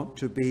 not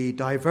to be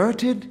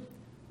diverted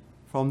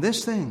from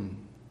this thing.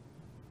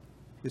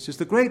 This is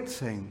the great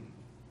thing,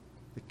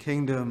 the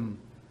kingdom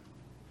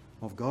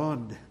of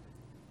God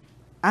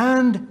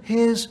and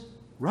his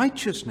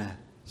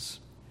righteousness.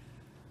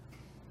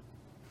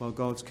 Well,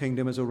 God's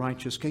kingdom is a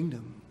righteous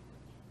kingdom.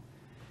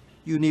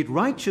 You need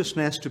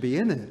righteousness to be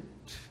in it.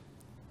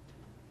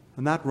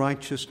 And that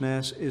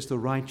righteousness is the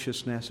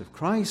righteousness of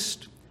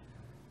Christ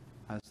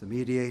as the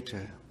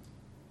mediator.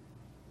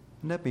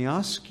 And let me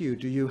ask you,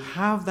 do you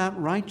have that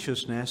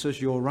righteousness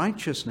as your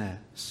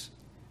righteousness?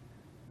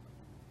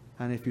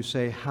 And if you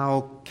say,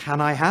 how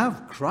can I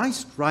have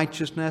Christ's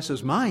righteousness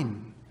as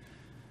mine?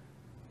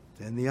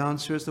 Then the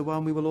answer is the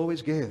one we will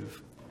always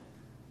give,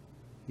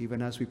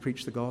 even as we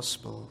preach the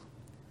gospel.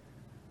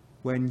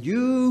 When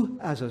you,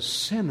 as a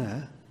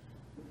sinner,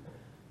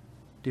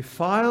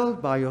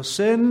 defiled by your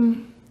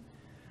sin,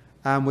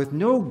 and with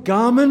no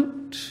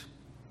garment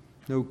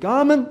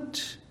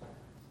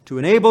to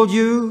enable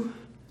you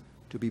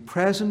to be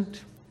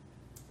present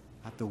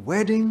at the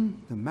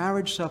wedding, the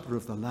marriage supper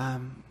of the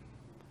Lamb,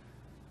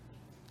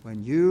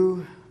 when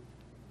you,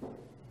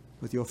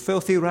 with your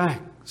filthy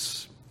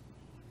rags,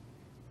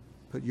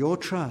 put your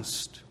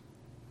trust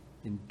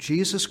in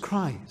Jesus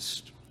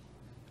Christ,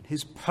 and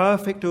his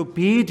perfect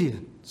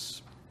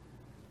obedience,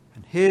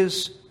 and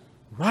his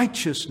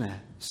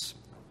righteousness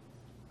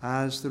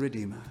as the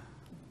Redeemer,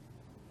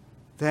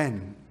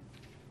 then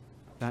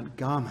that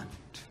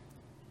garment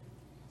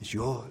is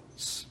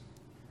yours.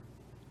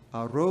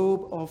 A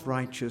robe of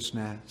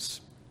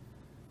righteousness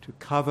to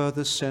cover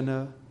the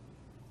sinner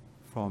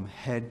from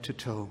head to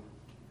toe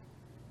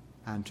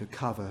and to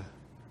cover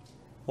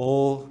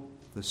all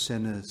the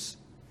sinner's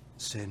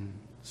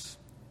sins.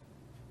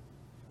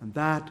 And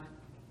that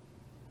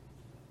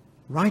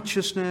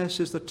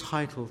righteousness is the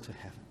title to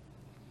heaven.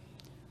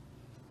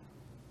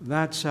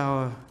 That's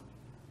our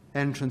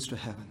entrance to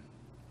heaven.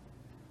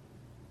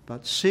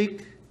 But seek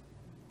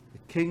the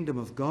kingdom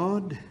of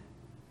God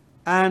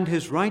and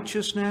his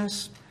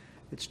righteousness.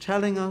 It's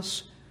telling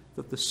us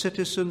that the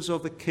citizens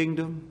of the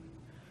kingdom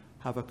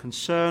have a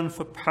concern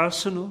for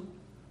personal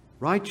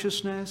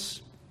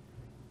righteousness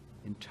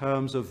in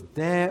terms of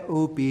their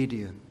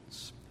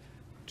obedience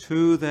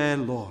to their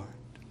Lord.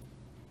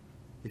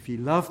 If ye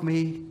love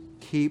me,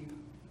 keep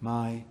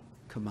my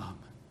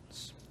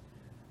commandments.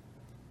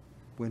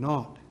 We're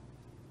not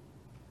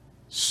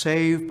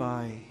saved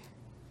by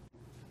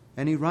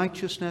any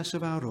righteousness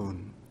of our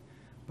own,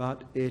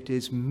 but it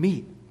is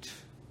meet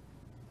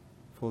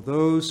for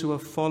those who are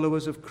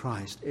followers of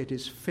Christ. It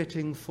is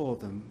fitting for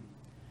them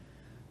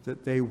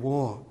that they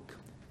walk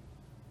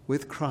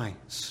with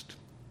Christ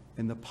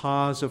in the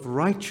paths of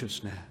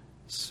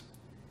righteousness.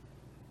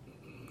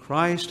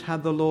 Christ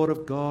had the Lord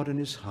of God in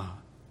his heart.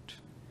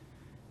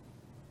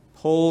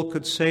 Paul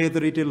could say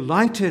that he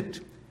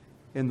delighted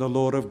in the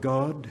Lord of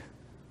God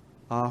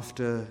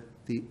after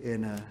the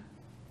inner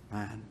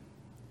man.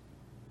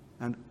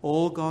 And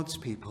all God's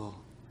people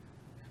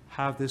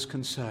have this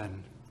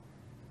concern,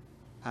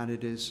 and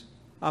it is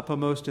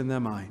uppermost in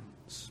their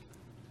minds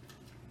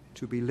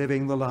to be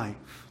living the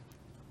life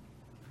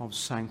of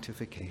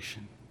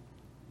sanctification.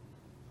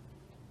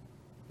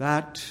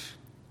 That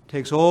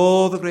takes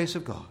all the grace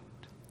of God,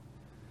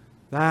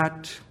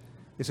 That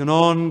is an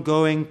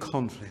ongoing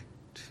conflict.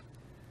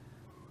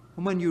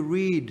 And when you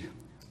read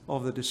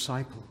of the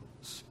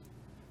disciples,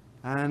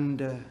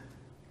 and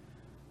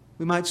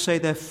we might say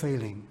their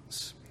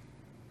failings,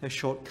 their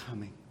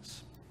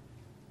shortcomings,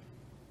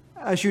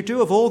 as you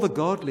do of all the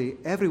godly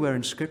everywhere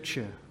in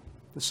Scripture,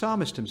 the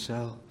psalmist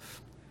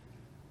himself,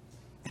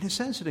 in a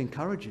sense it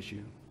encourages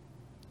you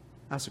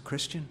as a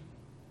Christian.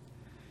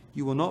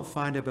 You will not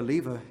find a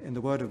believer in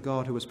the Word of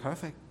God who was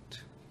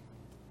perfect.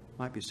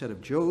 Might be said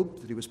of Job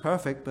that he was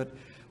perfect, but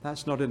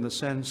that's not in the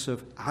sense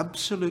of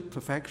absolute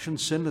perfection,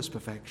 sinless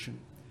perfection.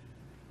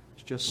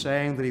 It's just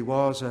saying that he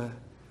was a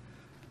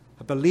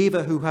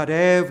believer who had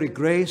every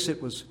grace.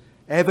 It was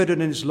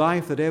evident in his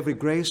life that every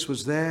grace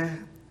was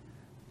there,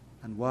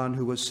 and one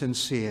who was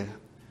sincere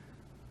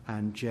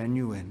and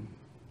genuine.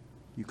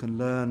 You can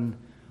learn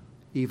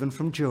even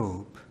from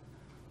Job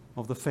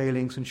of the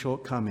failings and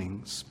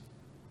shortcomings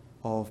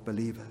of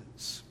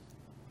believers.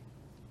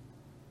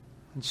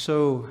 And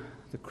so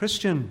the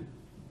Christian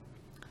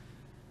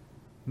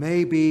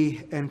may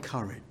be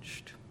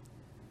encouraged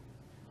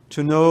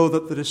to know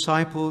that the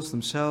disciples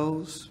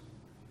themselves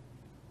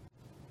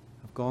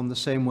have gone the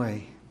same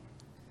way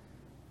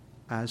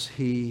as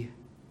he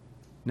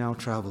now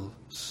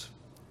travels.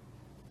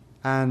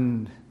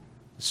 And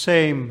the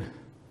same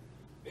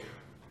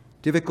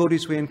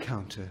difficulties we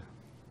encounter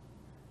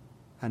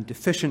and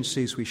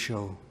deficiencies we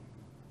show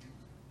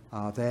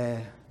are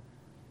there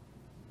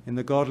in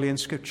the godly in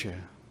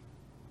Scripture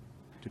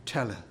to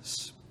tell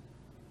us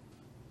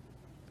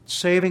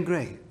saving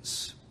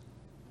grace,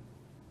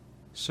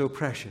 so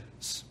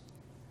precious,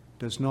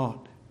 does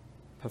not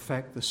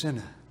perfect the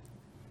sinner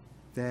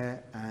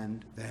there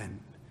and then.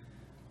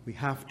 We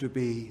have to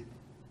be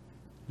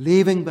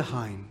leaving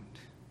behind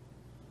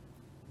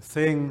the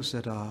things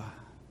that are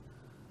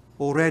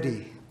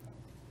already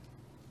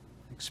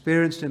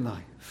experienced in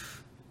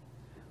life.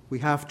 We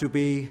have to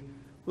be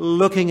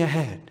looking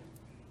ahead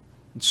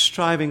and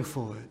striving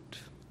forward.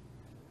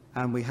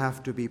 And we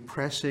have to be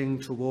pressing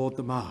toward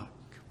the mark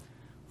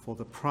for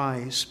the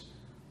prize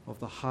of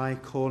the high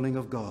calling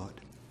of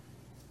God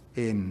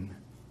in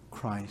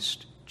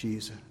Christ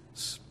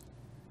Jesus.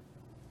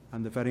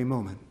 And the very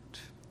moment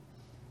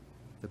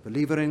the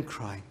believer in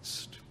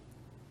Christ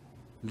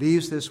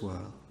leaves this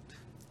world,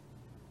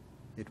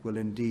 it will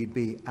indeed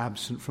be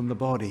absent from the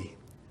body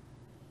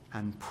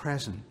and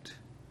present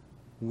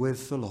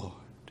with the Lord.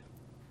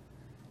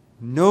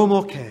 No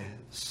more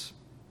cares,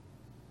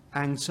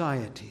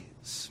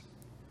 anxieties,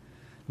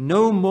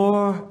 no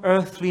more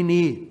earthly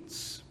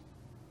needs.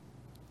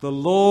 The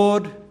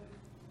Lord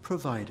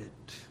provided.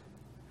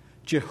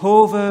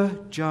 Jehovah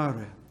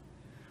Jireh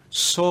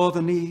saw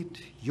the need,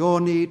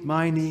 your need,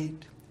 my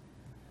need,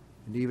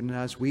 and even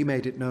as we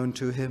made it known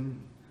to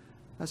him,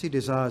 as he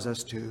desires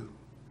us to,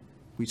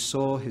 we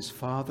saw his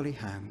fatherly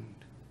hand,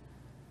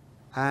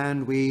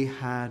 and we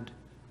had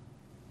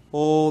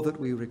all that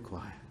we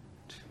required.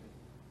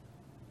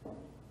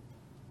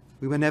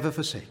 We were never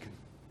forsaken,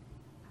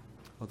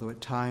 although at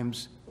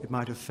times it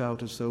might have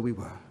felt as though we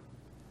were.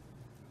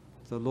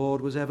 The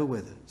Lord was ever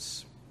with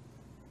us,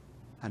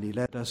 and he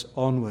led us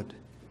onward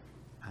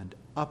and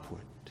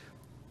upward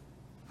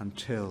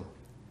until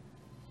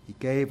he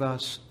gave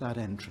us that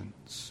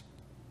entrance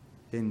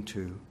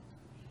into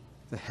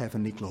the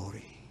heavenly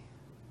glory.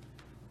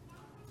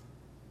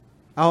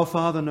 Our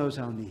Father knows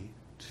our need.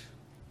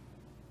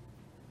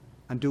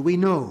 And do we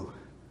know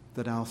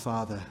that our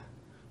Father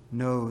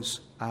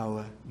knows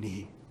our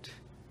need?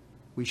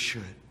 We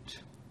should.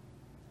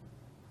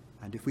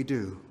 And if we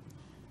do,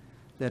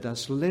 let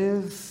us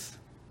live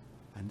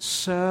and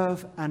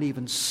serve and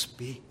even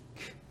speak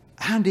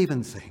and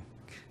even think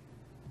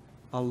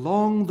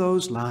along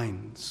those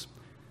lines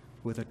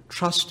with a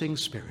trusting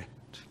spirit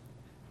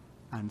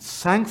and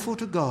thankful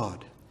to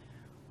God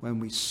when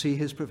we see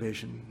his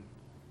provision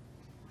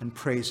and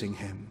praising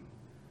him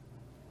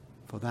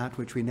for that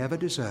which we never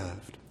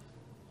deserved,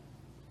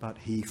 but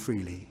he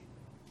freely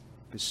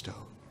bestowed.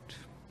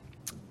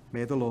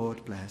 May the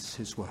Lord bless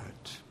his word.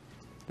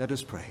 Let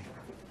us pray.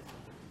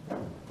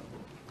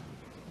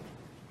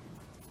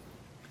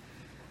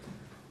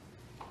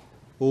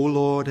 O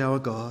Lord our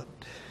God,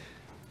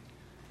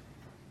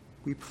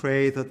 we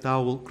pray that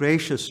thou wilt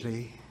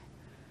graciously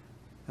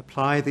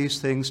apply these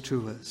things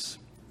to us.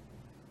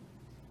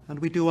 And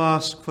we do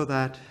ask for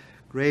that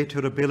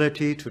greater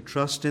ability to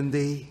trust in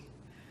thee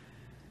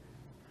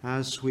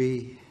as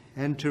we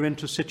enter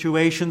into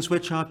situations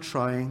which are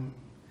trying,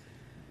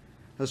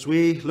 as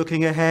we,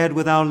 looking ahead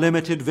with our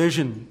limited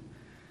vision,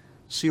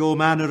 see all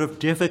manner of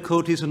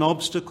difficulties and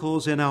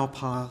obstacles in our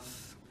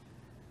path,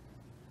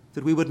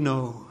 that we would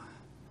know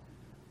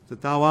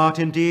that thou art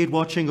indeed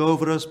watching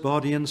over us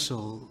body and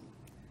soul,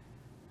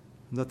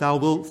 and that thou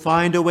wilt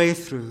find a way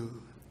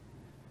through,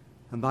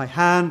 and thy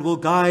hand will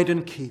guide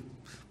and keep,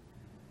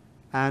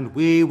 and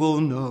we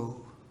will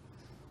know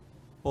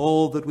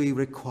all that we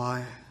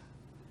require,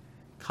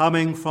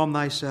 coming from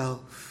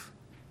thyself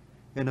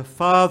in a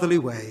fatherly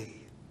way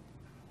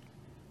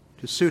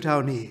to suit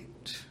our need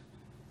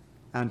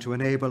and to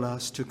enable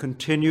us to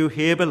continue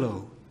here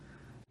below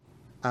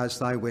as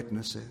thy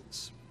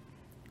witnesses.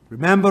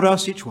 Remember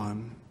us, each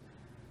one,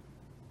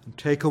 and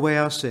take away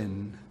our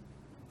sin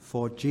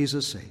for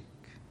Jesus' sake.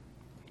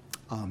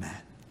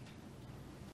 Amen.